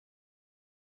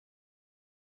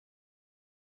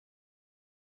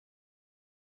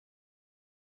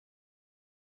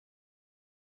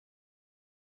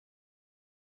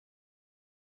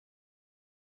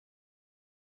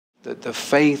The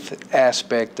faith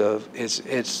aspect of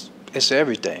it's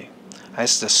everything.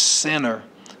 It's the center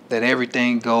that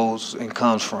everything goes and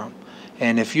comes from.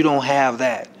 And if you don't have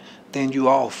that, then you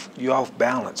off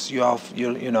balance.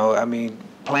 You know, I mean,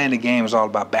 playing the game is all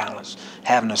about balance.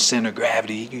 Having a center of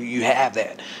gravity, you have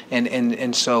that.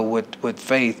 And so with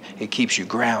faith, it keeps you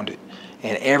grounded.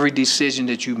 And every decision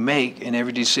that you make and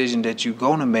every decision that you're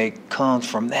going to make comes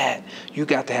from that. You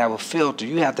got to have a filter.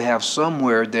 You have to have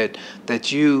somewhere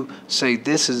that you say,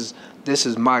 this is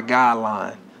my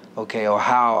guideline, okay, or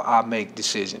how I make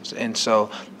decisions. And so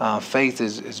faith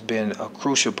has been a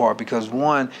crucial part because,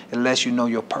 one, it lets you know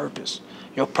your purpose.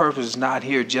 Your purpose is not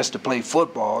here just to play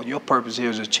football. Your purpose here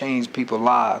is to change people's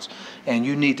lives. And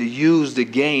you need to use the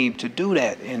game to do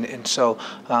that. And so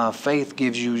faith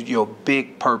gives you your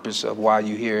big purpose of why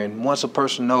you're here. And once a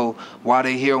person knows why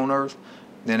they're here on earth,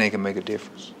 then they can make a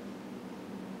difference.